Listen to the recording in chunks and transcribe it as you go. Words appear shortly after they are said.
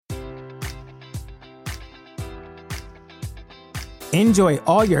Enjoy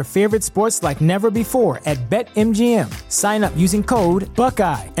all your favorite sports like never before at BetMGM. Sign up using code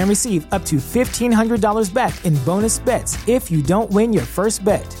Buckeye and receive up to $1,500 back in bonus bets if you don't win your first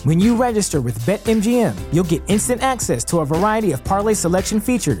bet. When you register with BetMGM, you'll get instant access to a variety of parlay selection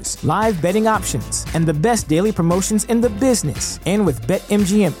features, live betting options, and the best daily promotions in the business. And with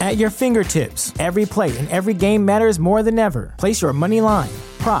BetMGM at your fingertips, every play and every game matters more than ever. Place your money line,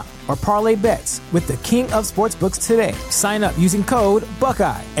 prop, or parlay bets with the king of sportsbooks today. Sign up using code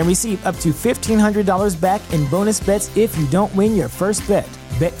Buckeye and receive up to $1,500 back in bonus bets if you don't win your first bet.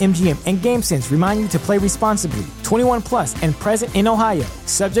 BetMGM and GameSense remind you to play responsibly. 21 plus and present in Ohio,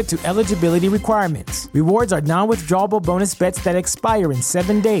 subject to eligibility requirements. Rewards are non-withdrawable bonus bets that expire in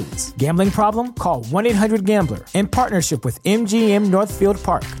 7 days. Gambling problem? Call 1-800-GAMBLER. In partnership with MGM Northfield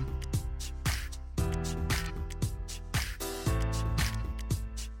Park.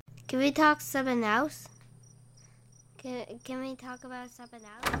 Can we talk something else? Can we talk about something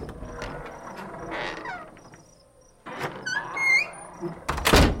else?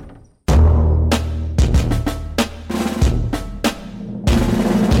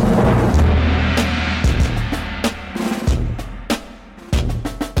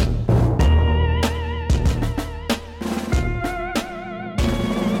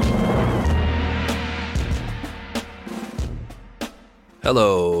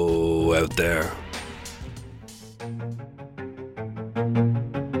 Hello out there.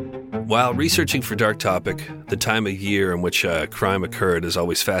 While researching for Dark Topic, the time of year in which a crime occurred has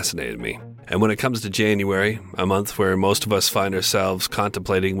always fascinated me. And when it comes to January, a month where most of us find ourselves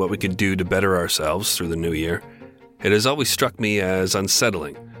contemplating what we could do to better ourselves through the new year, it has always struck me as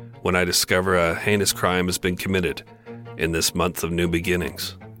unsettling when I discover a heinous crime has been committed in this month of new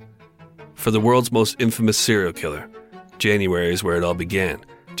beginnings. For the world's most infamous serial killer, January is where it all began.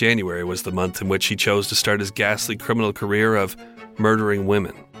 January was the month in which he chose to start his ghastly criminal career of murdering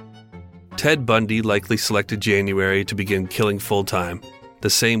women. Ted Bundy likely selected January to begin killing full-time, the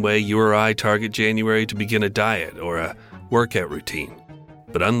same way you or I target January to begin a diet or a workout routine.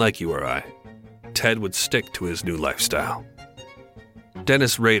 But unlike you or I, Ted would stick to his new lifestyle.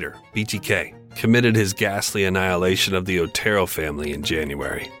 Dennis Rader, BTK, committed his ghastly annihilation of the Otero family in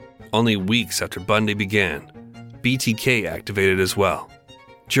January. Only weeks after Bundy began, BTK activated as well.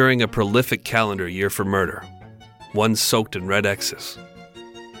 During a prolific calendar year for murder, one soaked in red X's,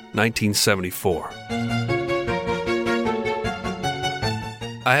 1974.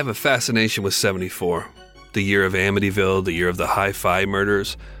 I have a fascination with 74, the year of Amityville, the year of the Hi-Fi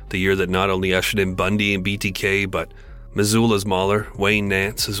murders, the year that not only ushered in Bundy and BTK, but Missoula's Mahler, Wayne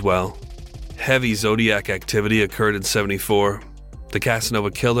Nance as well. Heavy Zodiac activity occurred in 74. The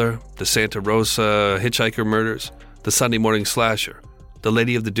Casanova Killer, the Santa Rosa Hitchhiker murders, the Sunday Morning Slasher, the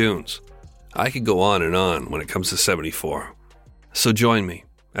Lady of the Dunes. I could go on when it comes to 74. So join me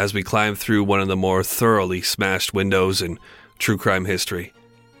as we climb through one of the more thoroughly smashed windows in true crime history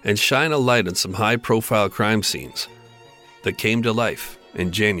and shine a light on some high-profile crime scenes that came to life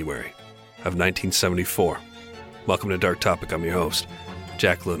in January of 1974. Welcome to Dark Topic. I'm your host,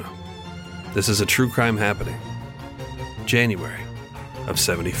 Jack Luna. This is a true crime happening. January of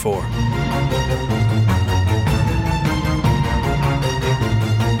 74.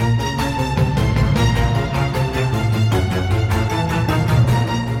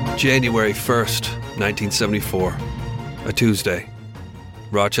 January 1st, 1974, a Tuesday,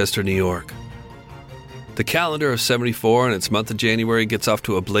 Rochester, New York. The calendar of 74 and its month of January gets off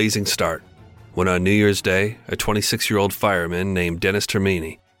to a blazing start when on New Year's Day, a 26-year-old fireman named Dennis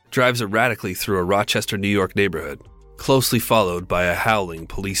Termini drives erratically through a Rochester, New York neighborhood, closely followed by a howling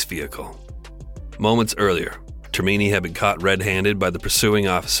police vehicle. Moments earlier, Termini had been caught red-handed by the pursuing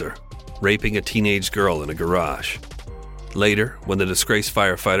officer, raping a teenage girl in a garage. Later, when the disgraced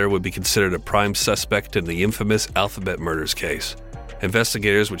firefighter would be considered a prime suspect in the infamous Alphabet Murders case,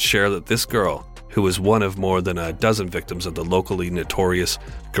 investigators would share that this girl, who was one of more than a dozen victims of the locally notorious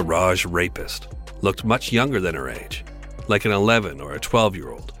garage rapist, looked much younger than her age, like an 11 or a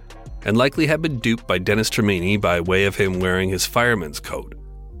 12-year-old, and likely had been duped by Dennis Termini by way of him wearing his fireman's coat,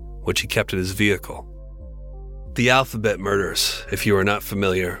 which he kept in his vehicle. The Alphabet Murders, if you are not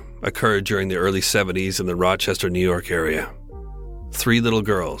familiar, occurred during the early 70s in the Rochester, New York area. 3 little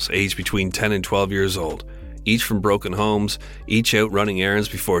girls, aged between 10 and 12 years old, each from broken homes, each out running errands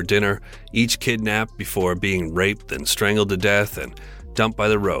before dinner, each kidnapped before being raped and strangled to death and dumped by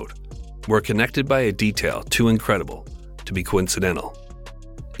the road, were connected by a detail too incredible to be coincidental.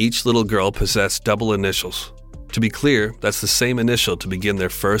 Each little girl possessed double initials. To be clear, that's the same initial to begin their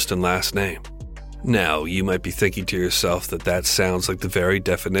first and last name. Now, you might be thinking to yourself that sounds like the very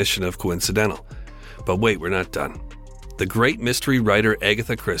definition of coincidental. But wait, we're not done. The great mystery writer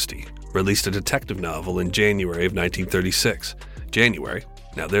Agatha Christie released a detective novel in January of 1936. January,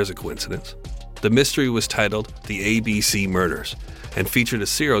 now there's a coincidence. The mystery was titled The ABC Murders and featured a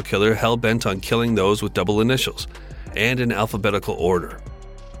serial killer hell-bent on killing those with double initials and in alphabetical order.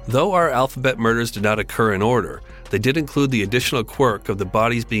 Though our alphabet murders did not occur in order, they did include the additional quirk of the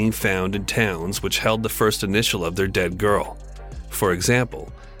bodies being found in towns which held the first initial of their dead girl. For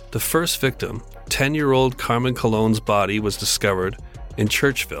example, the first victim, 10-year-old Carmen Colon's body, was discovered in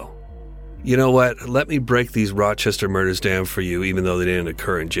Churchville. You know what? Let me break these Rochester murders down for you, even though they didn't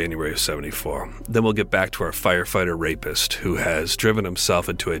occur in January of 74. Then we'll get back to our firefighter rapist, who has driven himself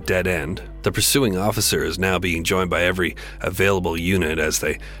into a dead end. The pursuing officer is now being joined by every available unit as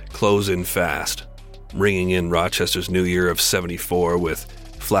they close in fast, ringing in Rochester's new year of 74 with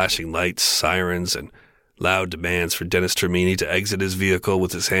flashing lights, sirens, and loud demands for Dennis Termini to exit his vehicle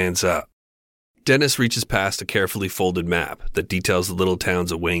with his hands up. Dennis reaches past a carefully folded map that details the little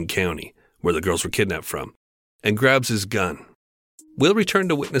towns of Wayne County, where the girls were kidnapped from, and grabs his gun. We'll return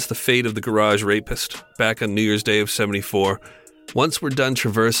to witness the fate of the garage rapist back on New Year's Day of 74, once we're done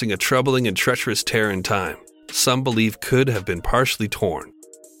traversing a troubling and treacherous tear in time some believe could have been partially torn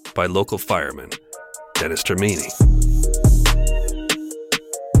by local fireman Dennis Termini.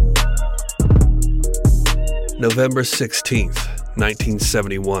 November 16th,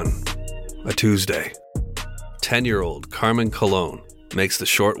 1971, a Tuesday. 10-year-old Carmen Colon makes the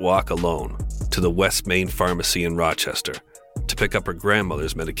short walk alone to the West Main Pharmacy in Rochester to pick up her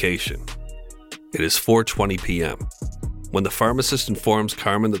grandmother's medication. It is 4:20 p.m. When the pharmacist informs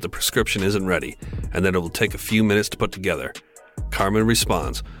Carmen that the prescription isn't ready and that it will take a few minutes to put together, Carmen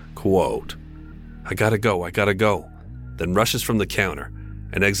responds, quote, I gotta go, then rushes from the counter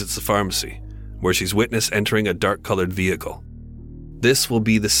and exits the pharmacy, where she's witnessed entering a dark-colored vehicle. This will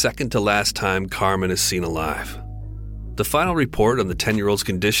be the second to last time Carmen is seen alive. The final report on the 10-year-old's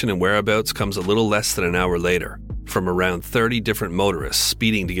condition and whereabouts comes a little less than an hour later, from around 30 different motorists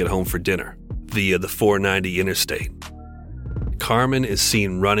speeding to get home for dinner via the 490 interstate. Carmen is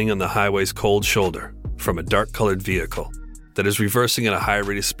seen running on the highway's cold shoulder from a dark-colored vehicle that is reversing at a high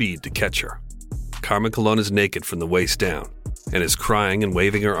rate of speed to catch her. Carmen Colon is naked from the waist down and is crying and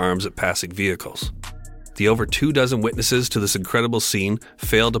waving her arms at passing vehicles. The over 24 witnesses to this incredible scene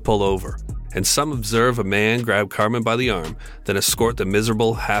fail to pull over, and some observe a man grab Carmen by the arm, then escort the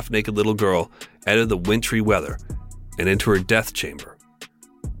miserable, half-naked little girl out of the wintry weather and into her death chamber.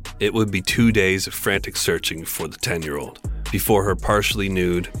 It would be 2 days of frantic searching for the 10-year-old before her partially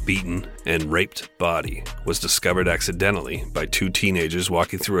nude, beaten, and raped body was discovered accidentally by two teenagers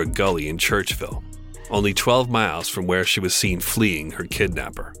walking through a gully in Churchville, only 12 miles from where she was seen fleeing her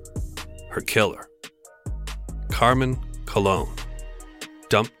kidnapper, her killer. Carmen Colon,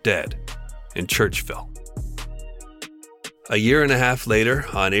 dumped dead in Churchville. A year and a half later,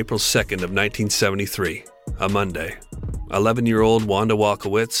 on April 2nd of 1973, a Monday, 11-year-old Wanda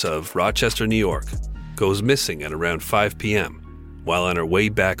Walkowitz of Rochester, New York, goes missing at around 5 p.m. while on her way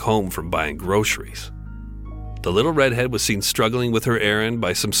back home from buying groceries. The little redhead was seen struggling with her errand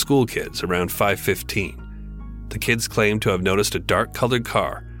by some school kids around 5:15. The kids claimed to have noticed a dark-colored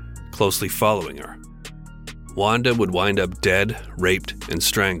car closely following her. Wanda would wind up dead, raped, and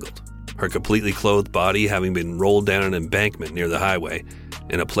strangled, her completely clothed body having been rolled down an embankment near the highway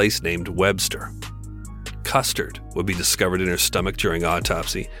in a place named Webster. Custard would be discovered in her stomach during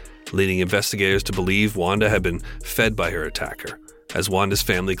autopsy, leading investigators to believe Wanda had been fed by her attacker, as Wanda's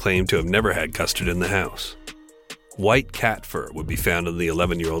family claimed to have never had custard in the house. White cat fur would be found on the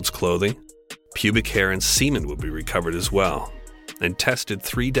 11-year-old's clothing. Pubic hair and semen would be recovered as well, and tested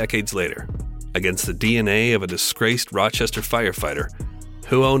 3 decades later against the DNA of a disgraced Rochester firefighter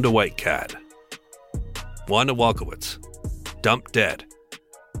who owned a white cat. Wanda Walkowitz, dumped dead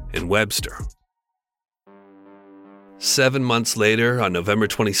in Webster. 7 months later, on November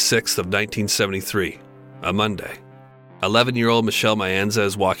 26th of 1973, a Monday, 11-year-old Michelle Mayanza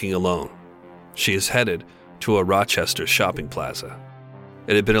is walking alone. She is headed to a Rochester shopping plaza.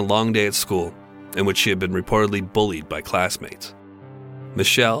 It had been a long day at school, in which she had been reportedly bullied by classmates.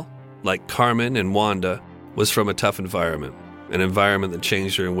 Michelle, like Carmen and Wanda, was from a tough environment, an environment that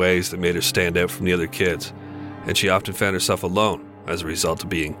changed her in ways that made her stand out from the other kids, and she often found herself alone as a result of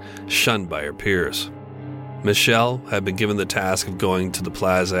being shunned by her peers. Michelle had been given the task of going to the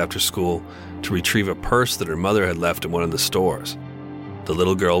plaza after school to retrieve a purse that her mother had left in one of the stores. The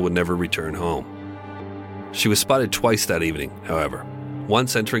little girl would never return home. She was spotted twice that evening, however,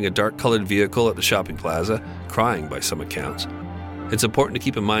 once entering a dark-colored vehicle at the shopping plaza, crying by some accounts. It's important to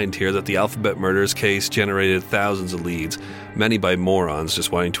keep in mind here that the Alphabet Murders case generated thousands of leads, many by morons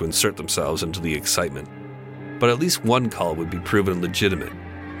just wanting to insert themselves into the excitement. but at least one call would be proven legitimate.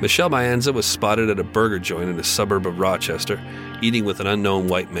 Michelle Maenza was spotted at a burger joint in a suburb of Rochester, eating with an unknown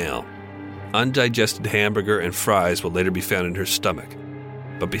white male. Undigested hamburger and fries will later be found in her stomach.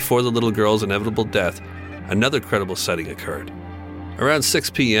 But before the little girl's inevitable death, another credible sighting occurred. Around 6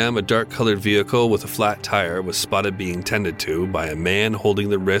 p.m., a dark-colored vehicle with a flat tire was spotted being tended to by a man holding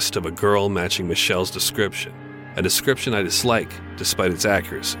the wrist of a girl matching Michelle's description, a description I dislike despite its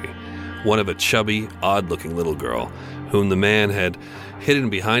accuracy, one of a chubby, odd-looking little girl, whom the man had hidden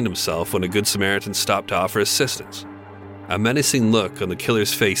behind himself when a good Samaritan stopped to offer assistance. A menacing look on the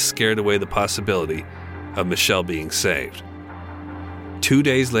killer's face scared away the possibility of Michelle being saved. 2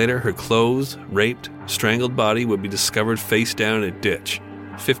 days later, her clothed, raped, strangled body would be discovered face down in a ditch,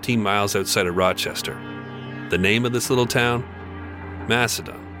 15 miles outside of Rochester. The name of this little town?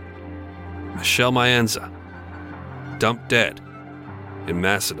 Macedon. Michelle Maenza, dumped dead in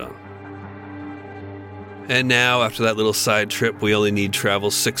Macedon. And now, after that little side trip, we only need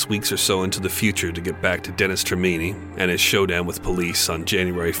travel 6 weeks or so into the future to get back to Dennis Termini and his showdown with police on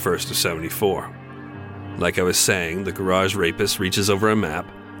January 1st of 74. Like I was saying, the garage rapist reaches over a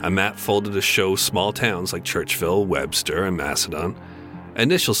map folded to show small towns like Churchville, Webster, and Macedon.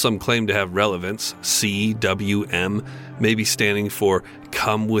 Initials some claim to have relevance, CWM, maybe standing for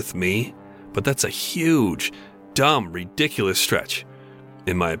Come With Me, but that's a huge, dumb, ridiculous stretch,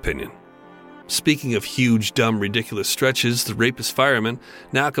 in my opinion. Speaking of huge, dumb, ridiculous stretches, the rapist fireman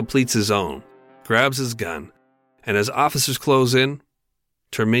now completes his own, grabs his gun, and as officers close in,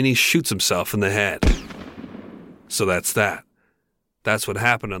 Termini shoots himself in the head. So that's that. That's what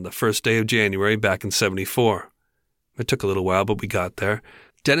happened on the first day of January back in 74. It took a little while, but we got there.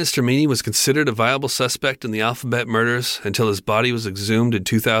 Dennis Termini was considered a viable suspect in the Alphabet murders until his body was exhumed in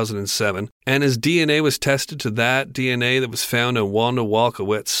 2007, and his DNA was tested to that DNA that was found on Wanda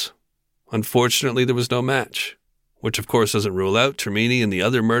Walkowitz. Unfortunately, there was no match, which of course doesn't rule out Termini and the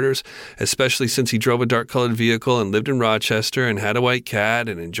other murders, especially since he drove a dark-colored vehicle and lived in Rochester and had a white cat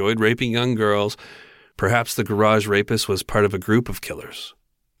and enjoyed raping young girls. Perhaps the garage rapist was part of a group of killers.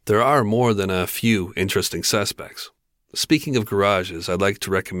 There are more than a few interesting suspects. Speaking of garages, I'd like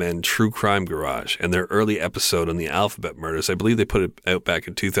to recommend True Crime Garage and their early episode on the Alphabet murders. I believe they put it out back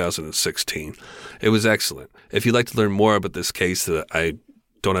in 2016. It was excellent. If you'd like to learn more about this case that I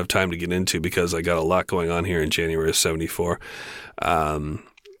don't have time to get into because I got a lot going on here in January of 74,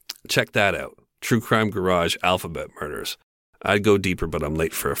 check that out. True Crime Garage, Alphabet Murders. I'd go deeper, but I'm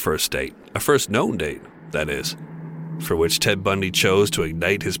late for a first date. A first known date, that is, for which Ted Bundy chose to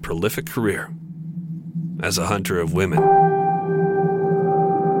ignite his prolific career as a hunter of women.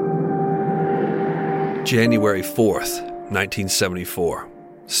 January 4th, 1974,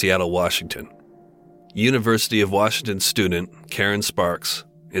 Seattle, Washington. University of Washington student Karen Sparks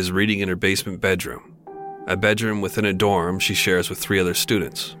is reading in her basement bedroom, a bedroom within a dorm she shares with 3 other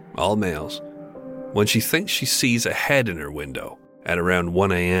students, all males, when she thinks she sees a head in her window at around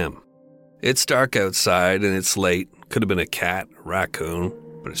 1 a.m. It's dark outside and it's late. Could have been a cat, a raccoon,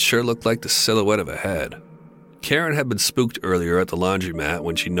 but it sure looked like the silhouette of a head. Karen had been spooked earlier at the laundromat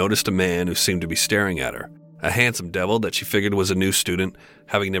when she noticed a man who seemed to be staring at her, a handsome devil that she figured was a new student,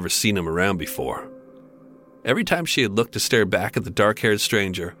 having never seen him around before. Every time she had looked to stare back at the dark-haired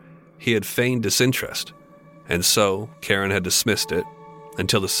stranger, he had feigned disinterest, and so Karen had dismissed it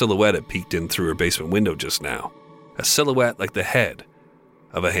until the silhouette had peeked in through her basement window just now, a silhouette like the head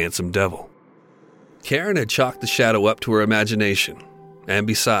of a handsome devil. Karen had chalked the shadow up to her imagination, and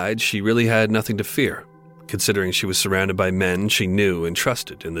besides, she really had nothing to fear, considering she was surrounded by men she knew and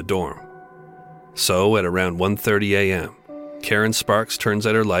trusted in the dorm. So, at around 1:30 a.m., Karen Sparks turns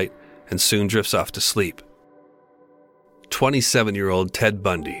out her light and soon drifts off to sleep. 27-year-old Ted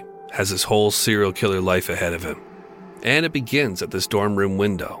Bundy has his whole serial killer life ahead of him, and it begins at this dorm room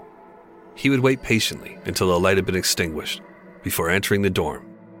window. He would wait patiently until the light had been extinguished before entering the dorm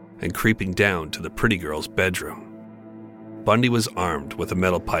and creeping down to the pretty girl's bedroom. Bundy was armed with a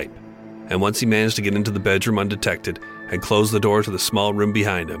metal pipe, and once he managed to get into the bedroom undetected and close the door to the small room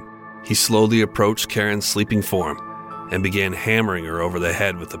behind him, he slowly approached Karen's sleeping form and began hammering her over the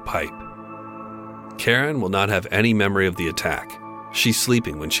head with the pipe. Karen will not have any memory of the attack. She's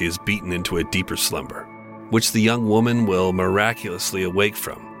sleeping when she is beaten into a deeper slumber, which the young woman will miraculously awake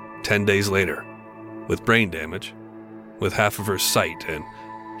from 10 days later, with brain damage, with half of her sight and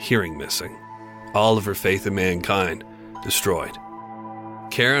hearing missing, all of her faith in mankind destroyed.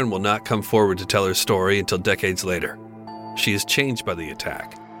 Karen will not come forward to tell her story until decades later. She is changed by the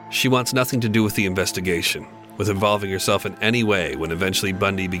attack. She wants nothing to do with the investigation, with involving herself in any way when eventually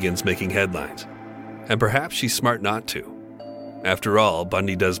Bundy begins making headlines. And perhaps she's smart not to. After all,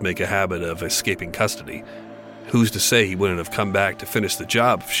 Bundy does make a habit of escaping custody, Who's to say he wouldn't have come back to finish the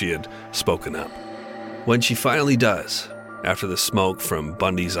job if she had spoken up? When she finally does, after the smoke from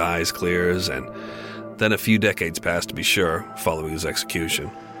Bundy's eyes clears, and then a few decades pass to be sure, following his execution,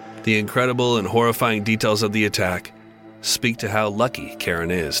 the incredible and horrifying details of the attack speak to how lucky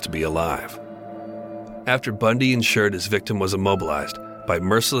Karen is to be alive. After Bundy ensured his victim was immobilized by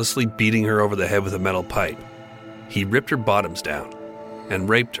mercilessly beating her over the head with a metal pipe, he ripped her bottoms down and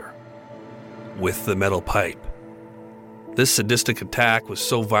raped her with the metal pipe. This sadistic attack was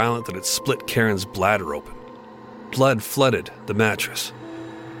so violent that it split Karen's bladder open. Blood flooded the mattress.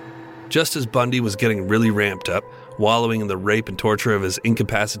 Just as Bundy was getting really ramped up, wallowing in the rape and torture of his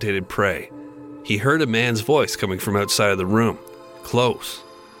incapacitated prey, he heard a man's voice coming from outside of the room, close.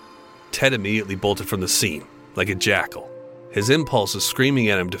 Ted immediately bolted from the scene, like a jackal, his impulses screaming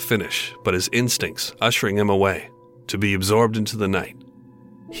at him to finish, but his instincts ushering him away, to be absorbed into the night.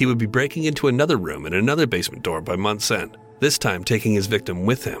 He would be breaking into another room and another basement door by month's end, this time taking his victim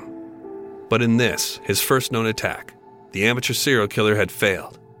with him. But in this, his first known attack, the amateur serial killer had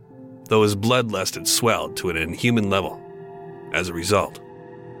failed, though his bloodlust had swelled to an inhuman level. As a result,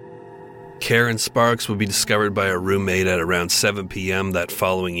 Karen Sparks would be discovered by her roommate at around 7 p.m. that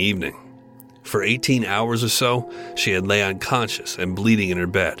following evening. For 18 hours or so, she had lay unconscious and bleeding in her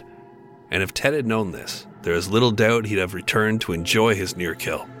bed. And if Ted had known this, there is little doubt he'd have returned to enjoy his near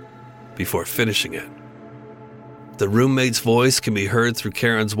kill before finishing it. The roommate's voice can be heard through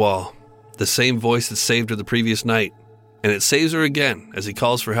Karen's wall, the same voice that saved her the previous night, and it saves her again as he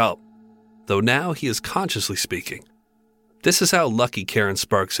calls for help, though now he is consciously speaking. This is how lucky Karen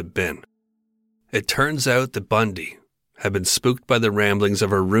Sparks had been. It turns out that Bundy had been spooked by the ramblings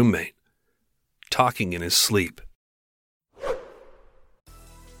of her roommate, talking in his sleep.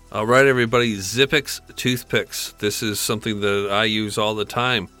 All right, everybody, Zippix toothpicks. This is something that I use all the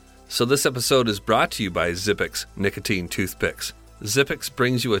time. So this episode is brought to you by Zippix nicotine toothpicks. Zippix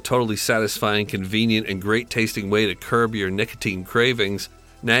brings you a totally satisfying, convenient, and great-tasting way to curb your nicotine cravings.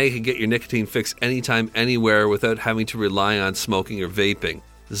 Now you can get your nicotine fix anytime, anywhere without having to rely on smoking or vaping.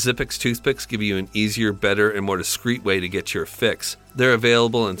 Zippix toothpicks give you an easier, better, and more discreet way to get your fix. They're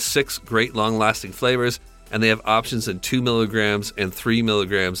available in 6 great long-lasting flavors, and they have options in 2 milligrams and 3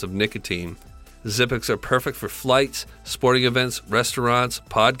 milligrams of nicotine. Zippix are perfect for flights, sporting events, restaurants,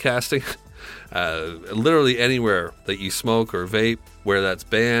 podcasting, literally anywhere that you smoke or vape, where that's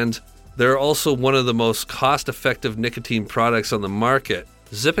banned. They're also one of the most cost-effective nicotine products on the market.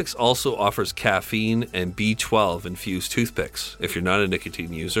 Zippix also offers caffeine and B12 infused toothpicks if you're not a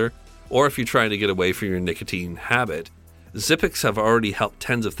nicotine user, or if you're trying to get away from your nicotine habit. Zippix have already helped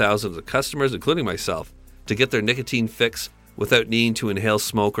tens of thousands of customers, including myself, to get their nicotine fix without needing to inhale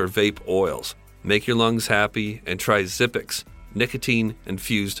smoke or vape oils. Make your lungs happy and try Zippix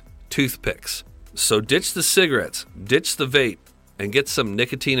nicotine-infused toothpicks. So ditch the cigarettes, ditch the vape, and get some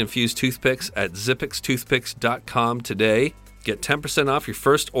nicotine-infused toothpicks at zippixtoothpicks.com today. Get 10% off your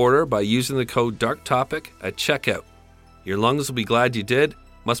first order by using the code DARKTOPIC at checkout. Your lungs will be glad you did.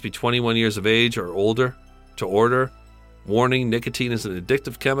 Must be 21 years of age or older to order. Warning, nicotine is an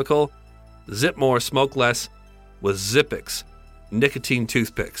addictive chemical. Zip more, smoke less with Zippix nicotine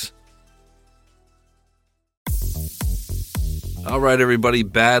toothpicks. All right, everybody,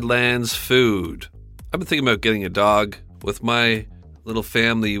 Badlands food. I've been thinking about getting a dog. With my little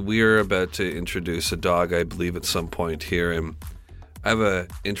family, we're about to introduce a dog, I believe, at some point here, and I have an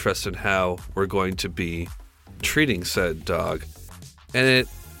interest in how we're going to be treating said dog. And it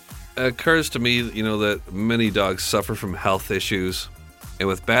occurs to me, that many dogs suffer from health issues. And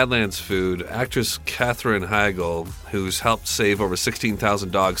with Badlands Food, actress Katherine Heigl, who's helped save over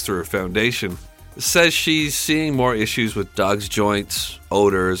 16,000 dogs through her foundation, says she's seeing more issues with dogs' joints,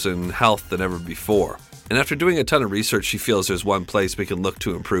 odors, and health than ever before. And after doing a ton of research, she feels there's one place we can look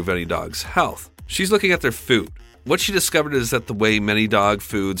to improve any dog's health. She's looking at their food. What she discovered is that the way many dog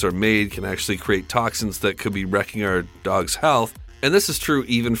foods are made can actually create toxins that could be wrecking our dog's health, and this is true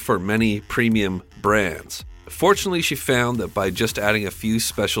even for many premium brands. Fortunately, she found that by just adding a few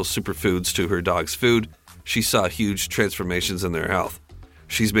special superfoods to her dog's food, she saw huge transformations in their health.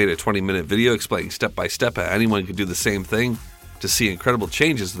 She's made a 20-minute video explaining step-by-step how anyone could do the same thing to see incredible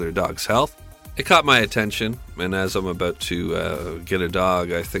changes in their dog's health. It caught my attention, and as I'm about to get a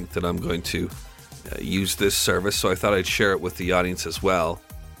dog, I think that I'm going to use this service, so I thought I'd share it with the audience as well.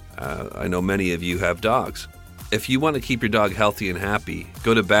 I know many of you have dogs. If you want to keep your dog healthy and happy,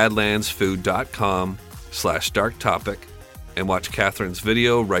 go to badlandsfood.com/darktopic and watch Katherine's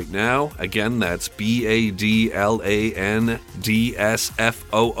video right now. Again, that's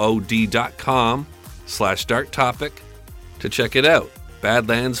badlandsfood.com/darktopic to check it out.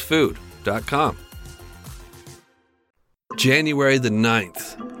 badlandsfood.com. January the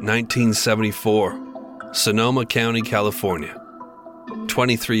 9th, 1974, Sonoma County, California.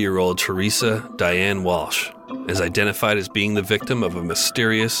 23-year-old Teresa Diane Walsh is identified as being the victim of a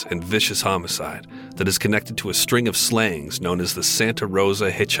mysterious and vicious homicide that is connected to a string of slayings known as the Santa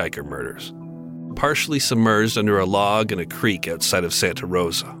Rosa hitchhiker murders. Partially submerged under a log in a creek outside of Santa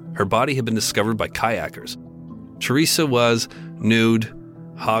Rosa, her body had been discovered by kayakers. Teresa was nude,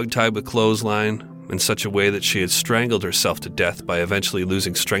 hogtied with clothesline, in such a way that she had strangled herself to death by eventually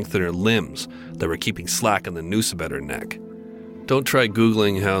losing strength in her limbs that were keeping slack on the noose about her neck. Don't try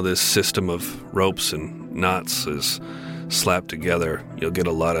Googling how this system of ropes and knots is slapped together. You'll get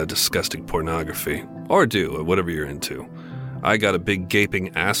a lot of disgusting pornography. Or do, whatever you're into. I got a big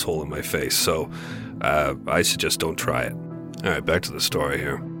gaping asshole in my face, so I suggest don't try it. Alright, back to the story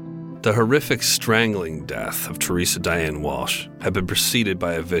here. The horrific strangling death of Teresa Diane Walsh had been preceded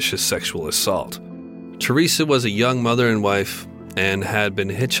by a vicious sexual assault. Teresa was a young mother and wife and had been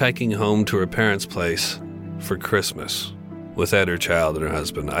hitchhiking home to her parents' place for Christmas without her child and her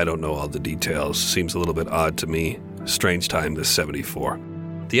husband. I don't know all the details. Seems a little bit odd to me. Strange time, this 74.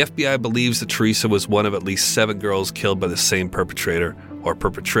 The FBI believes that Teresa was one of at least 7 girls killed by the same perpetrator or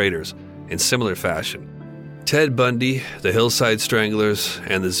perpetrators in similar fashion. Ted Bundy, the Hillside Stranglers,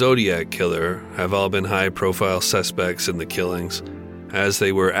 and the Zodiac Killer have all been high-profile suspects in the killings, as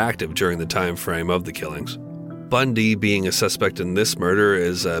they were active during the time frame of the killings. Bundy being a suspect in this murder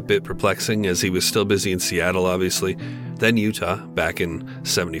is a bit perplexing, as he was still busy in Seattle, obviously, then Utah, back in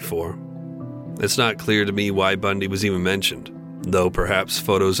 74. It's not clear to me why Bundy was even mentioned, though perhaps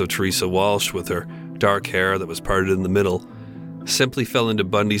photos of Teresa Walsh with her dark hair that was parted in the middle simply fell into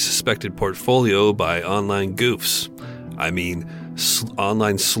Bundy's suspected portfolio by online goofs.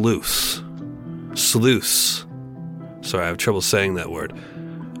 Online sleuths. Sleuths. Sorry, I have trouble saying that word.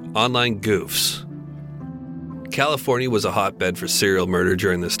 Online goofs. California was a hotbed for serial murder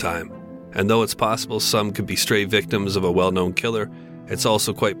during this time, and though it's possible some could be stray victims of a well-known killer, it's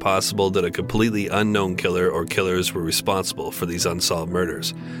also quite possible that a completely unknown killer or killers were responsible for these unsolved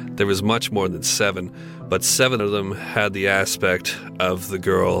murders. There was much more than 7, but 7 of them had the aspect of the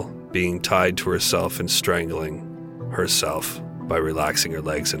girl being tied to herself and strangling herself by relaxing her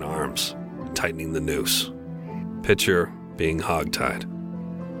legs and arms, tightening the noose. Picture being hogtied,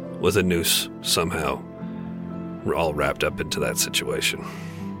 with a noose somehow all wrapped up into that situation.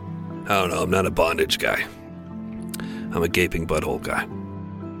 I don't know, I'm not a bondage guy. I'm a gaping butthole guy.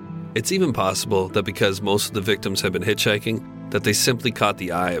 It's even possible that because most of the victims had been hitchhiking, that they simply caught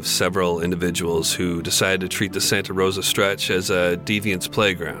the eye of several individuals who decided to treat the Santa Rosa stretch as a deviant's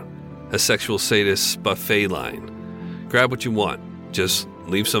playground, a sexual sadist's buffet line. Grab what you want, just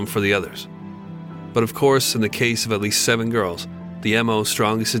leave some for the others. But of course, in the case of at least 7 girls, the MO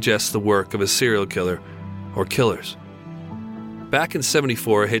strongly suggests the work of a serial killer or killers. Back in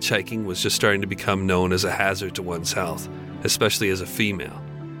 74, hitchhiking was just starting to become known as a hazard to one's health, especially as a female.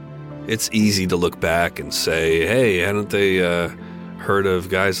 It's easy to look back and say, hey, hadn't they heard of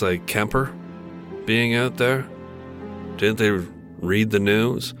guys like Kemper being out there? Didn't they read the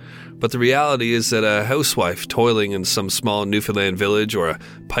news? But the reality is that a housewife toiling in some small Newfoundland village, or a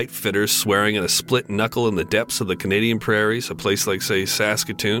pipe fitter swearing at a split knuckle in the depths of the Canadian prairies, a place like, say,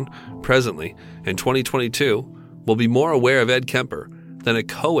 Saskatoon, presently, in 2022, will be more aware of Ed Kemper than a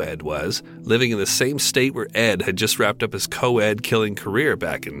co-ed was living in the same state where Ed had just wrapped up his co-ed killing career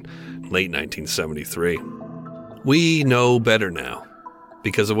back in late 1973. We know better now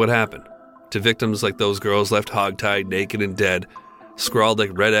because of what happened to victims like those girls left hogtied, naked, and dead, scrawled like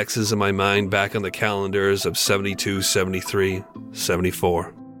red X's in my mind back on the calendars of 72, 73,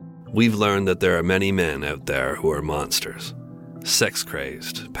 74. We've learned that there are many men out there who are monsters.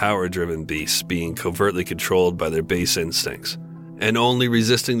 Sex-crazed, power-driven beasts being covertly controlled by their base instincts, and only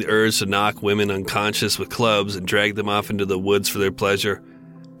resisting the urge to knock women unconscious with clubs and drag them off into the woods for their pleasure,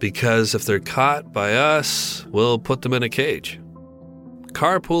 because if they're caught by us, we'll put them in a cage.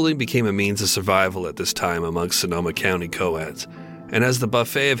 Carpooling became a means of survival at this time amongst Sonoma County co-eds, and as the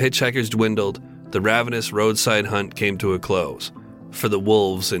buffet of hitchhikers dwindled, the ravenous roadside hunt came to a close for the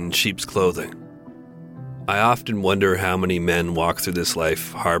wolves in sheep's clothing. I often wonder how many men walk through this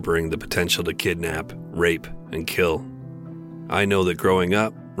life harboring the potential to kidnap, rape, and kill. I know that growing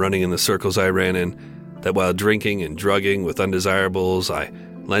up, running in the circles I ran in, that while drinking and drugging with undesirables, I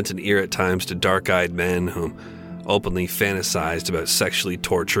lent an ear at times to dark-eyed men whom openly fantasized about sexually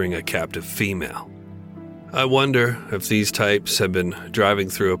torturing a captive female. I wonder if these types have been driving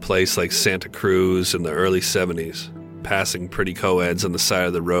through a place like Santa Cruz in the early 70s, passing pretty co-eds on the side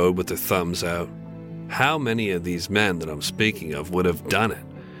of the road with their thumbs out. How many of these men that I'm speaking of would have done it?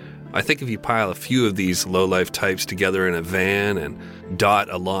 I think if you pile a few of these low-life types together in a van and dot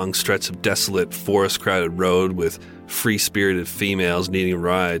a long stretch of desolate, forest-crowded road with free-spirited females needing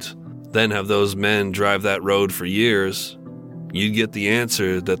rides, then have those men drive that road for years, you'd get the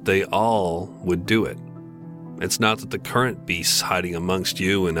answer that they all would do it. It's not that the current beasts hiding amongst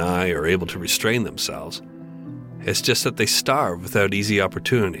you and I are able to restrain themselves. It's just that they starve without easy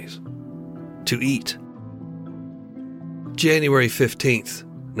opportunities to eat. January 15th,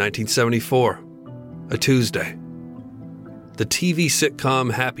 1974, a Tuesday. The TV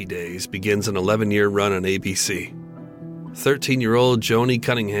sitcom Happy Days begins an 11-year run on ABC. 13-year-old Joni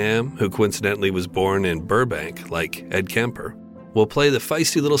Cunningham, who coincidentally was born in Burbank, like Ed Kemper, will play the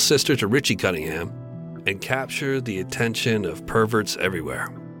feisty little sister to Richie Cunningham and capture the attention of perverts everywhere.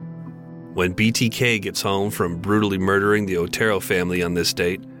 When BTK gets home from brutally murdering the Otero family on this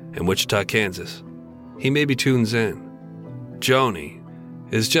date in Wichita, Kansas, he maybe tunes in. Joni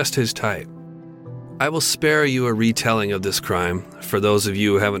is just his type. I will spare you a retelling of this crime. For those of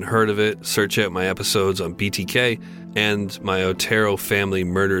you who haven't heard of it, search out my episodes on BTK and my Otero Family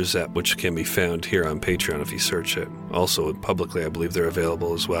Murders app, which can be found here on Patreon if you search it. Also, publicly, I believe they're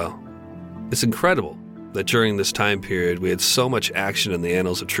available as well. It's incredible that during this time period we had so much action in the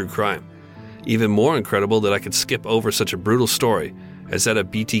annals of true crime. Even more incredible that I could skip over such a brutal story as that of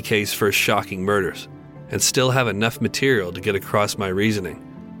BTK's first shocking murders and still have enough material to get across my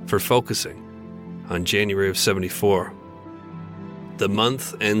reasoning for focusing on January of 74. The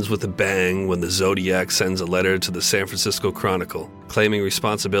month ends with a bang when the Zodiac sends a letter to the San Francisco Chronicle claiming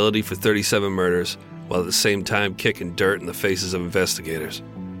responsibility for 37 murders while at the same time kicking dirt in the faces of investigators.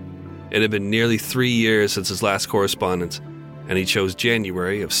 It had been nearly 3 years since his last correspondence, and he chose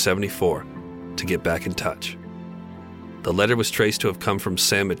January of 74 to get back in touch. The letter was traced to have come from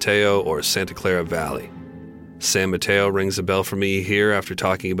San Mateo or Santa Clara Valley. San Mateo rings a bell for me here after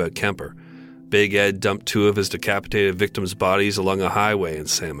talking about Kemper. Big Ed dumped 2 of his decapitated victims' bodies along a highway in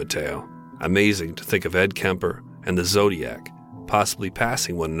San Mateo. Amazing to think of Ed Kemper and the Zodiac possibly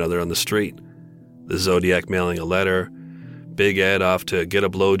passing one another on the street. The Zodiac mailing a letter, Big Ed off to get a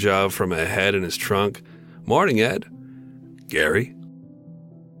blowjob from a head in his trunk. Morning, Ed. Gary.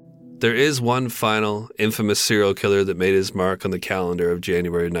 There is one final infamous serial killer that made his mark on the calendar of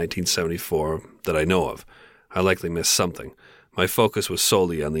January 1974 that I know of. I likely missed something. My focus was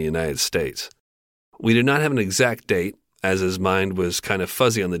solely on the United States. We did not have an exact date, as his mind was kind of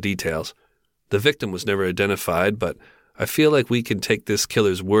fuzzy on the details. The victim was never identified, but I feel like we can take this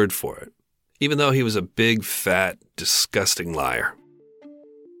killer's word for it, even though he was a big, fat, disgusting liar.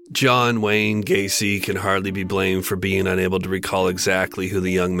 John Wayne Gacy can hardly be blamed for being unable to recall exactly who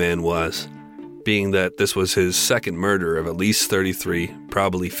the young man was, being that this was his second murder of at least 33,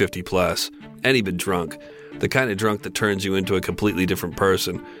 probably 50 plus, and he'd been drunk. The kind of drunk that turns you into a completely different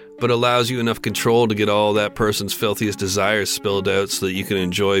person, but allows you enough control to get all that person's filthiest desires spilled out so that you can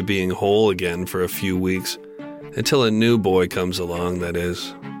enjoy being whole again for a few weeks. Until a new boy comes along, that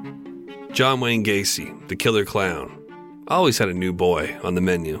is. John Wayne Gacy, the killer clown, always had a new boy on the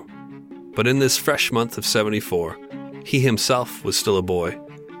menu. But in this fresh month of 74, he himself was still a boy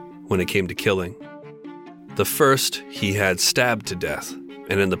when it came to killing. The first he had stabbed to death,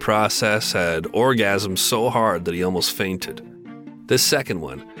 and in the process had orgasmed so hard that he almost fainted. This second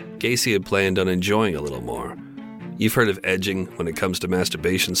one, Gacy had planned on enjoying a little more. You've heard of edging when it comes to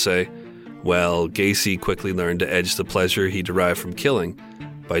masturbation, say? Well, Gacy quickly learned to edge the pleasure he derived from killing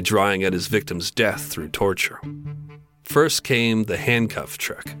by drawing out his victim's death through torture. First came the handcuff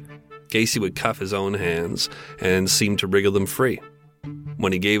trick. Gacy would cuff his own hands and seem to wriggle them free.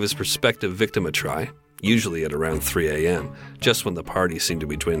 When he gave his prospective victim a try, usually at around 3 a.m., just when the party seemed to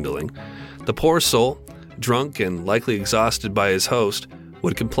be dwindling, the poor soul, drunk and likely exhausted by his host,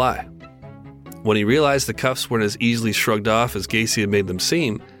 would comply. When he realized the cuffs weren't as easily shrugged off as Gacy had made them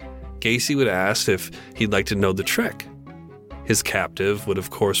seem, Gacy would ask if he'd like to know the trick. His captive would of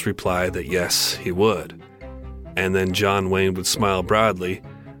course reply that yes, he would. And then John Wayne would smile broadly,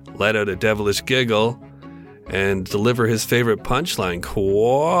 let out a devilish giggle, and deliver his favorite punchline,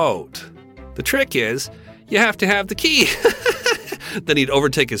 quote, "The trick is, you have to have the key." Then he'd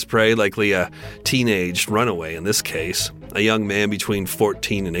overtake his prey, likely a teenage runaway in this case, a young man between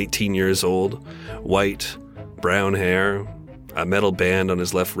 14 and 18 years old, white, brown hair, a metal band on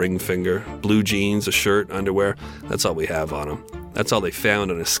his left ring finger, blue jeans, a shirt, underwear. That's all we have on him. That's all they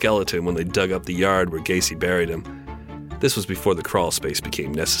found on his skeleton when they dug up the yard where Gacy buried him. This was before the crawl space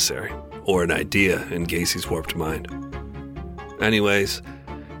became necessary, or an idea in Gacy's warped mind. Anyways,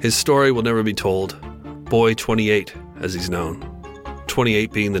 his story will never be told. Boy 28, as he's known.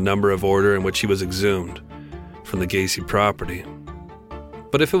 28 being the number of order in which he was exhumed from the Gacy property.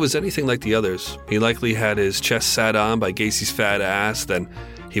 But if it was anything like the others, he likely had his chest sat on by Gacy's fat ass, then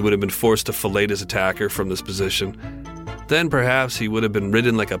he would have been forced to fillet his attacker from this position. Then perhaps he would have been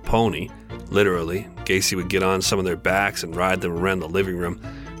ridden like a pony. Literally, Gacy would get on some of their backs and ride them around the living room,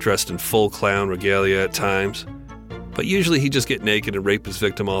 dressed in full clown regalia at times. But usually he'd just get naked and rape his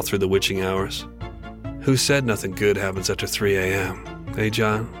victim all through the witching hours. Who said nothing good happens after 3 a.m.? Hey,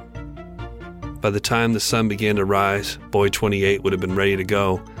 John? By the time the sun began to rise, Boy 28 would have been ready to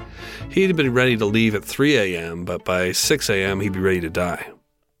go. He'd have been ready to leave at 3 a.m., but by 6 a.m. he'd be ready to die.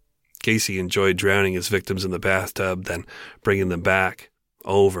 Gacy enjoyed drowning his victims in the bathtub, then bringing them back,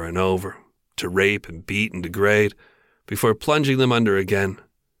 over and over, to rape and beat and degrade, before plunging them under again.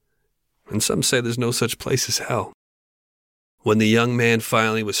 And some say there's no such place as hell. When the young man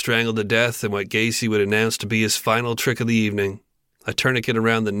finally was strangled to death in what Gacy would announce to be his final trick of the evening, a tourniquet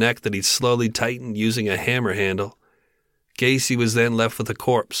around the neck that he'd slowly tightened using a hammer handle, Gacy was then left with a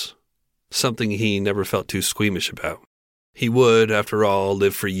corpse, something he never felt too squeamish about. He would, after all,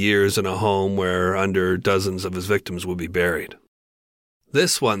 live for years in a home where under dozens of his victims would be buried.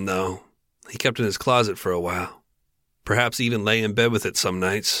 This one, though, he kept in his closet for a while. Perhaps even lay in bed with it some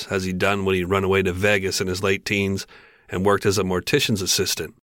nights, as he'd done when he'd run away to Vegas in his late teens and worked as a mortician's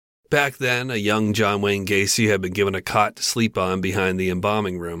assistant. Back then, a young John Wayne Gacy had been given a cot to sleep on behind the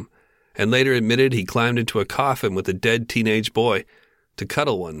embalming room, and later admitted he climbed into a coffin with a dead teenage boy to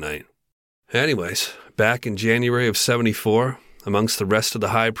cuddle one night. Anyways, back in January of 74, amongst the rest of the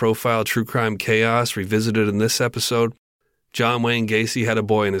high-profile true crime chaos revisited in this episode, John Wayne Gacy had a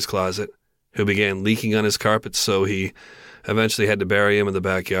boy in his closet who began leaking on his carpet, so he eventually had to bury him in the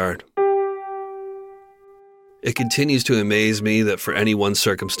backyard. It continues to amaze me that for any one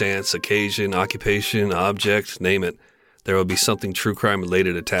circumstance, occasion, occupation, object, name it, there will be something true crime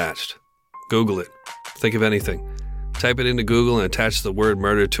related attached. Google it. Think of anything. Type it into Google and attach the word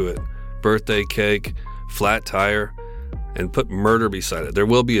murder to it. Birthday cake, flat tire, and put murder beside it. There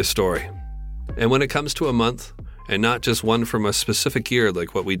will be a story. And when it comes to a month, and not just one from a specific year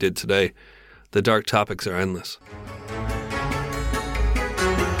like what we did today, the dark topics are endless.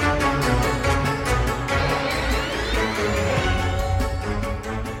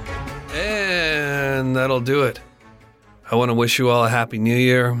 And that'll do it. I want to wish you all a happy new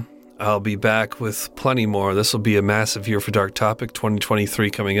year. I'll be back with plenty more. This will be a massive year for Dark Topic, 2023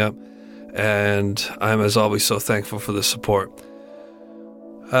 coming up. And I'm, as always, so thankful for the support.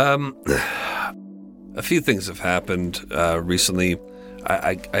 A few things have happened recently.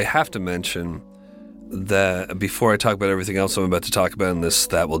 I have to mention that before I talk about everything else I'm about to talk about in this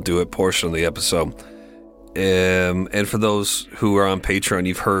That Will Do It portion of the episode, and for those who are on Patreon,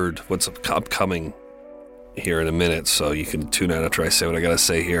 you've heard what's upcoming here in a minute, so you can tune out after I say what I gotta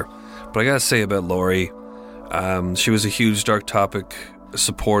say here. But I gotta say about Lori, she was a huge Dark Topic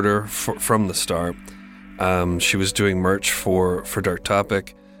supporter from the start. She was doing merch for Dark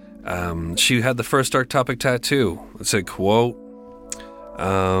Topic. She had the first Dark Topic tattoo. It said quote,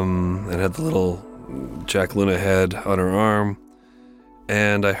 and had the little Jack Luna head on her arm.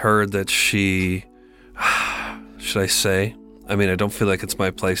 And I heard that she, should I say? I mean, I don't feel like it's my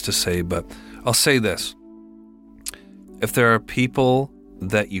place to say, but I'll say this. If there are people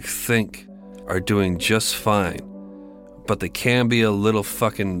that you think are doing just fine, but they can be a little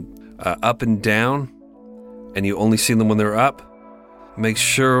fucking up and down, and you only see them when they're up, make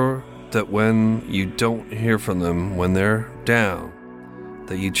sure that when you don't hear from them when they're down,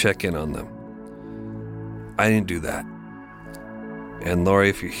 that you check in on them. I didn't do that. And Lori,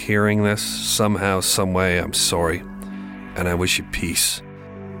 if you're hearing this, somehow, some way, I'm sorry. And I wish you peace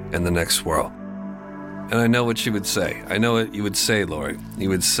in the next world. And I know what you would say. I know what you would say, Lori. You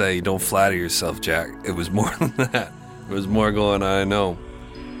would say, don't flatter yourself, Jack. It was more than that. There was more going on, I know.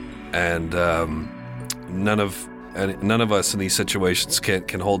 And none of us in these situations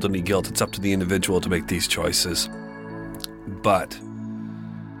can hold any guilt. It's up to the individual to make these choices. But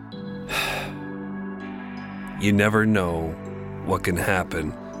you never know what can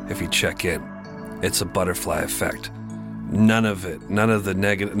happen if you check in. It's a butterfly effect. None of it, none of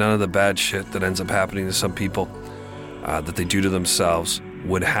the bad shit that ends up happening to some people that they do to themselves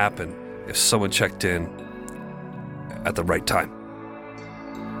would happen if someone checked in at the right time.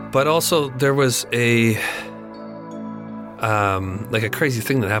 But also there was a crazy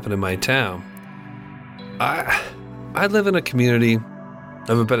thing that happened in my town. I live in a community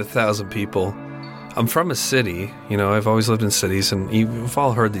of about 1,000 people. I'm from a city, I've always lived in cities, and you've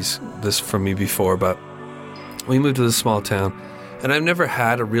all heard this from me before, but we moved to this small town, and I've never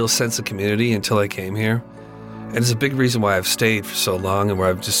had a real sense of community until I came here. And it's a big reason why I've stayed for so long and where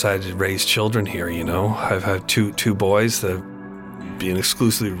I've decided to raise children here, I've had two boys that being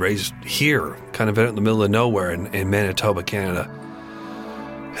exclusively raised here, kind of out in the middle of nowhere in Manitoba, Canada.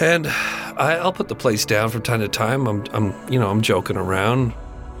 And I'll put the place down from time to time. I'm joking around.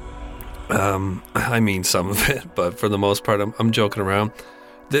 I mean some of it, but for the most part, I'm joking around.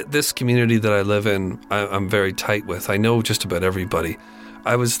 This community that I live in, I'm very tight with. I know just about everybody.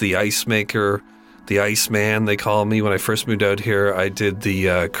 I was the ice maker, the ice man, they call me. When I first moved out here, I did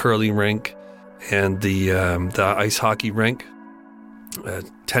the curling rink and the ice hockey rink.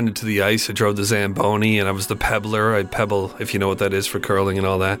 Tended to the ice. I drove the Zamboni, and I was the pebbler. I'd pebble, if you know what that is, for curling and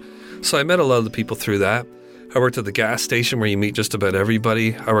all that. So I met a lot of the people through that. I worked at the gas station where you meet just about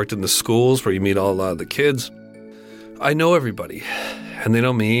everybody. I worked in the schools where you meet a lot of the kids. I know everybody, and they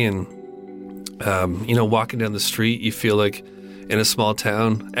know me. And, walking down the street, you feel like in a small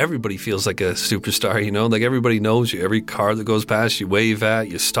town, everybody feels like a superstar, like everybody knows you. Every car that goes past, you wave at,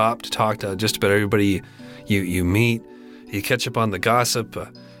 you stop to talk to just about everybody you meet. You catch up on the gossip.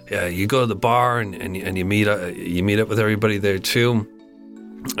 You go to the bar and you meet up with everybody there too.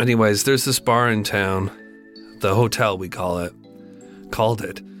 Anyways, there's this bar in town, the hotel we called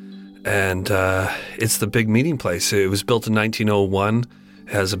it, and it's the big meeting place. It was built in 1901.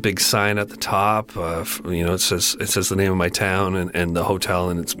 It has a big sign at the top. It says the name of my town and the hotel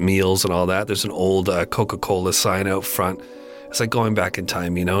and its meals and all that. There's an old Coca-Cola sign out front. It's like going back in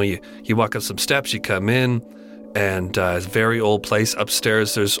time. You walk up some steps, you come in. And it's a very old place.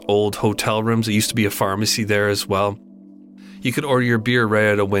 Upstairs, there's old hotel rooms. There used to be a pharmacy there as well. You could order your beer right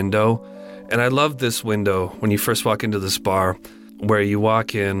at a window. And I love this window when you first walk into this bar, where you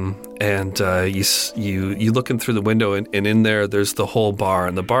walk in and you look in through the window, and in there, there's the whole bar.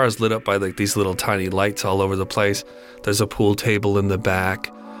 And the bar is lit up by like these little tiny lights all over the place. There's a pool table in the back.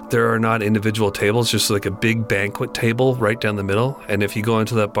 There are not individual tables, just like a big banquet table right down the middle. And if you go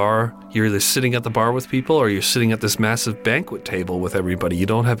into that bar, you're either sitting at the bar with people or you're sitting at this massive banquet table with everybody. You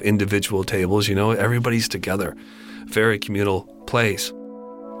don't have individual tables, everybody's together. Very communal place.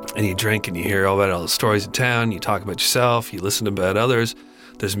 And you drink and you hear all about all the stories of town. You talk about yourself. You listen about others.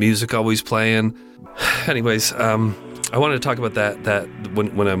 There's music always playing. Anyways, I wanted to talk about that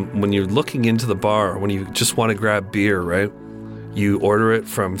when you're looking into the bar, when you just want to grab beer, right? You order it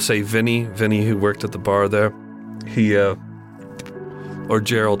from, say, Vinny who worked at the bar there. Or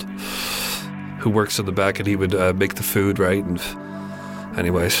Gerald, who works in the back, and he would make the food, right? And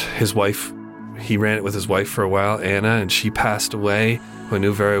anyways, his wife, he ran it with his wife for a while, Anna, and she passed away, who I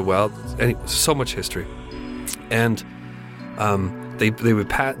knew very well. So much history. And they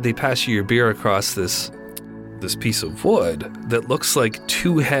pass you your beer across this piece of wood that looks like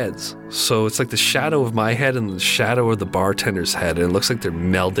two heads. So it's like the shadow of my head and the shadow of the bartender's head, and it looks like they're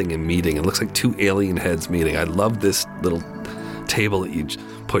melding and meeting. It looks like two alien heads meeting. I love this little table that you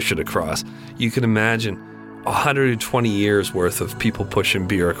push it across. You can imagine 120 years worth of people pushing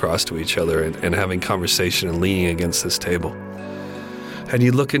beer across to each other and having conversation and leaning against this table. And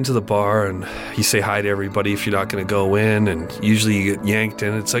you look into the bar and you say hi to everybody if you're not going to go in, and usually you get yanked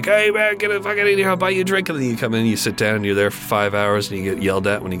in. It's like, hey man, get a fucking in here, I'll buy you a drink. And then you come in, you sit down, and you're there for 5 hours, and you get yelled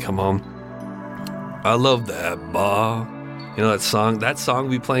at when you come home. I love that bar. That song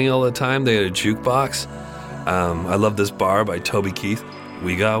we playing all the time. They had a jukebox. I love this bar by Toby Keith.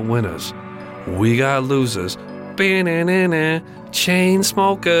 We got winners, we got losers, chain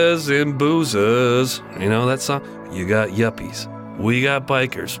smokers and boozers. You know that song? You got yuppies, we got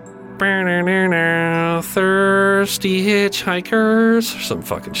bikers, thirsty hitchhikers, or some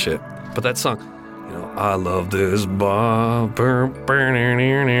fucking shit. But that song, I love this bar,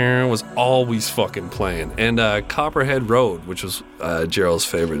 was always fucking playing. And Copperhead Road, which was Gerald's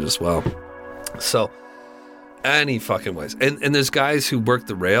favorite as well. So, any fucking ways. And there's guys who work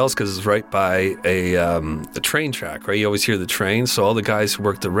the rails because it's right by a train track, right? You always hear the train. So all the guys who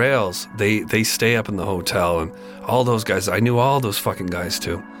work the rails, they stay up in the hotel, and all those guys, I knew all those fucking guys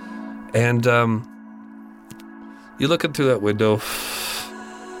too. And you're looking through that window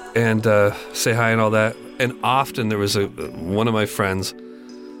and say hi and all that. And often there was one of my friends,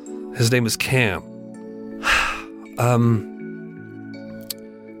 his name is Cam.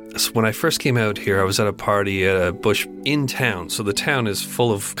 So when I first came out here, I was at a party at a bush in town. So the town is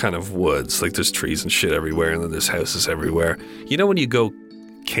full of kind of woods, like there's trees and shit everywhere, and then there's houses everywhere. You know when you go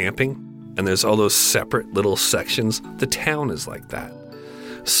camping and there's all those separate little sections? The town is like that.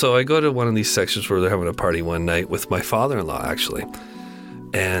 So I go to one of these sections where they're having a party one night with my father-in-law, actually.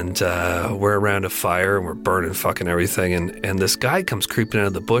 And we're around a fire and we're burning fucking everything. And this guy comes creeping out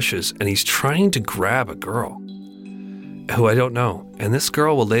of the bushes and he's trying to grab a girl who I don't know. And this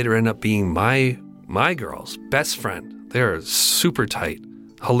girl will later end up being my girl's best friend. They're super tight,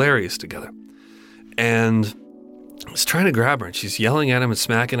 hilarious together. And is trying to grab her, and she's yelling at him and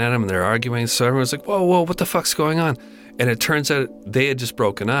smacking at him, and they're arguing. So everyone's like, whoa, what the fuck's going on? And it turns out they had just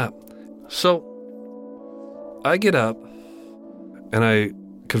broken up. So I get up and I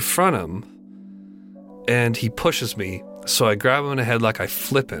confront him, and he pushes me. So I grab him in a headlock, I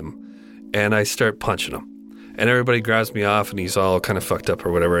flip him, and I start punching him. And everybody grabs me off, and he's all kind of fucked up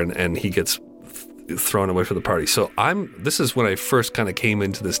or whatever, and he gets thrown away from the party. So this is when I first kind of came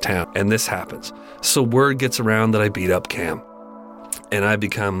into this town, and this happens. So word gets around that I beat up Cam, and I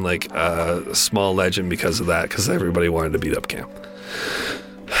become like a small legend because of that, because everybody wanted to beat up Cam.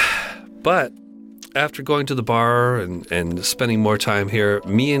 But after going to the bar and spending more time here,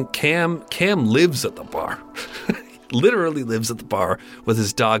 me and Cam lives at the bar. Literally lives at the bar with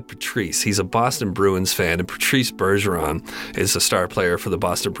his dog Patrice. He's a Boston Bruins fan, and Patrice Bergeron is a star player for the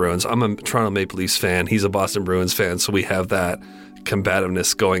Boston Bruins. I'm a Toronto Maple Leafs fan. He's a Boston Bruins fan, so we have that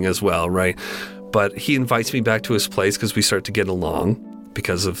combativeness going as well, right? But he invites me back to his place because we start to get along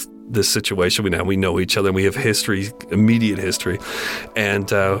because of this situation. We know each other, and we have history, immediate history. And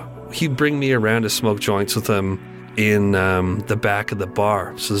he'd bring me around to smoke joints with him in the back of the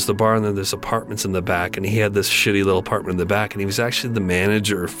bar. So there's the bar, and then there's apartments in the back, and he had this shitty little apartment in the back, and he was actually the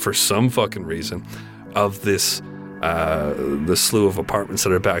manager for some fucking reason of this the slew of apartments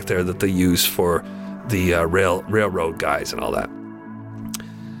that are back there that they use for the railroad guys and all that.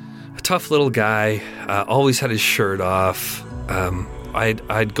 A tough little guy, always had his shirt off.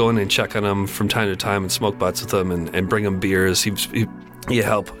 I'd go in and check on him from time to time and smoke butts with him and bring him beers. You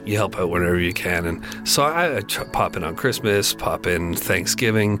help out whenever you can. And so I pop in on Christmas, pop in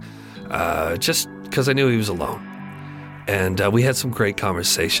Thanksgiving, just because I knew he was alone. And we had some great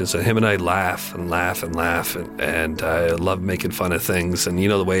conversations, and him and I laugh, and I love making fun of things. And you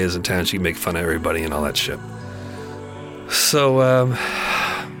know the way it is in town, you can make fun of everybody and all that shit. So,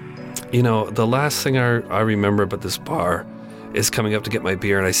 the last thing I remember about this bar is coming up to get my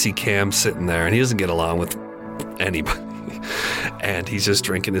beer, and I see Cam sitting there, and he doesn't get along with anybody. And he's just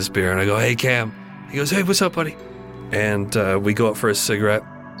drinking his beer, and I go, "Hey, Cam." He goes, "Hey, what's up, buddy?" And we go out for a cigarette.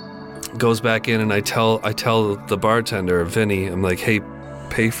 Goes back in, and I tell the bartender, Vinny, I'm like, "Hey,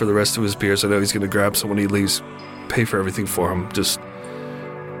 pay for the rest of his beers. I know he's going to grab some when he leaves. Pay for everything for him. Just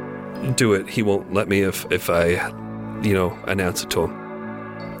do it. He won't let me if I, announce it to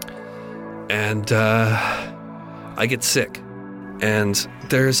him." And I get sick, and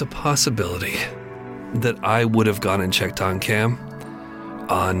there's a possibility that I would have gone and checked on Cam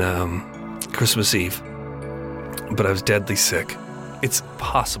on Christmas Eve, but I was deadly sick. It's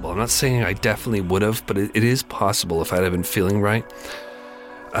possible. I'm not saying I definitely would have, but it is possible if I had been feeling right.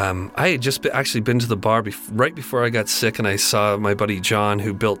 I had just actually been to the bar right before I got sick, and I saw my buddy John,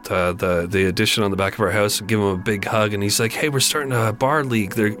 who built the addition on the back of our house, and give him a big hug, and he's like, "Hey, we're starting a bar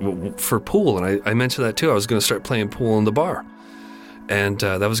league there for pool." And I mentioned that too. I was going to start playing pool in the bar. And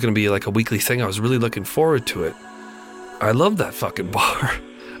that was going to be like a weekly thing. I was really looking forward to it. I love that fucking bar.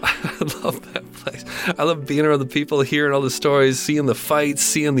 I love that place. I love being around the people, hearing all the stories, seeing the fights,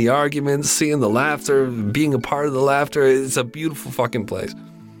 seeing the arguments, seeing the laughter, being a part of the laughter. It's a beautiful fucking place.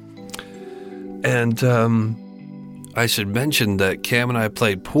 And I should mention that Cam and I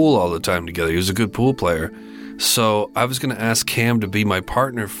played pool all the time together. He was a good pool player. So I was going to ask Cam to be my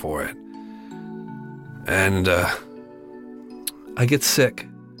partner for it. And I get sick.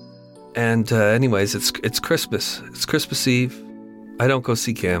 And anyways, it's Christmas. It's Christmas Eve. I don't go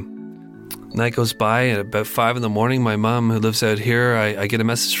see Cam. Night goes by, and about 5 a.m, my mom, who lives out here, I get a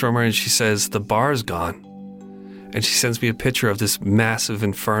message from her, and she says, "The bar's gone." And she sends me a picture of this massive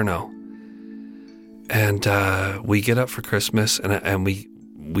inferno. And we get up for Christmas, and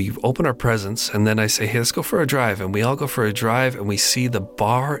we open our presents, and then I say, "Hey, let's go for a drive." And we all go for a drive, and we see the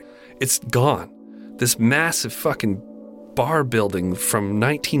bar. It's gone. This massive fucking bar building from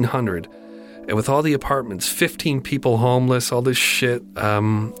 1900, and with all the apartments, 15 people homeless, all this shit,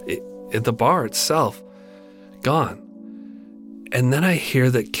 the bar itself gone. And then I hear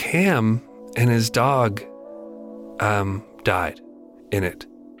that Cam and his dog died in it.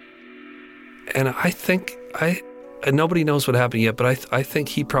 And I think nobody knows what happened yet, but I think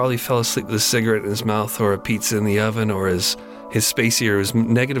he probably fell asleep with a cigarette in his mouth, or a pizza in the oven, or his space heater was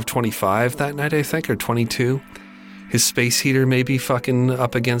negative 25 that night, I think, or 22. His space heater maybe fucking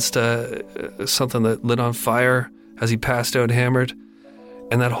up against something that lit on fire as he passed out hammered.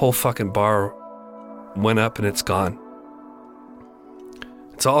 And that whole fucking bar went up, and it's gone.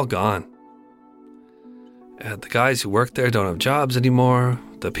 It's all gone. The guys who work there don't have jobs anymore.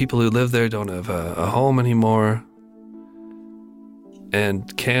 The people who live there don't have a home anymore.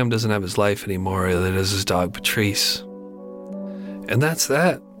 And Cam doesn't have his life anymore. Either does his dog Patrice. And that's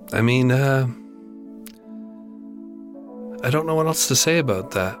that. I mean, I don't know what else to say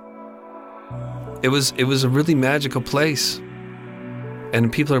about that. It was a really magical place,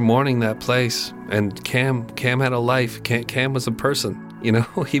 and people are mourning that place. And Cam had a life. Cam was a person. You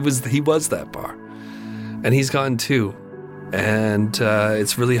know, he was that bar, and he's gone too, and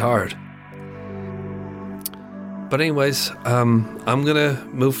it's really hard. But anyways, I'm gonna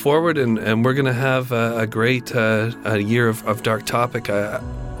move forward, and we're gonna have a great a year of Dark Topic.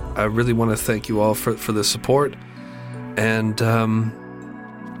 I really want to thank you all for the support, and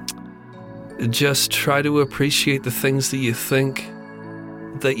just try to appreciate the things that you think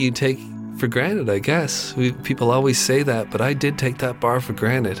that you take for granted, I guess. People always say that, but I did take that bar for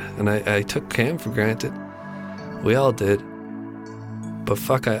granted, and I took Cam for granted. We all did. But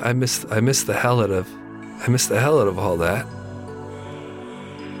fuck, I miss the hell out of all that.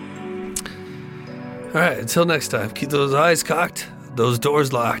 Alright, until next time, keep those eyes cocked, those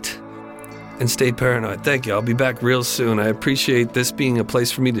doors locked, and stay paranoid. Thank you. I'll be back real soon. I appreciate this being a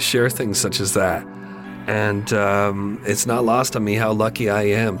place for me to share things such as that. And it's not lost on me how lucky I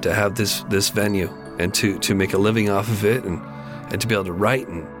am to have this venue, and to make a living off of it, and to be able to write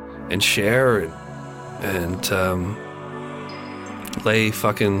and share and lay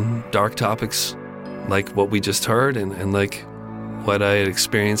fucking dark topics like what we just heard and like what I had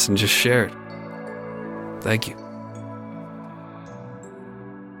experienced and just shared. Thank you.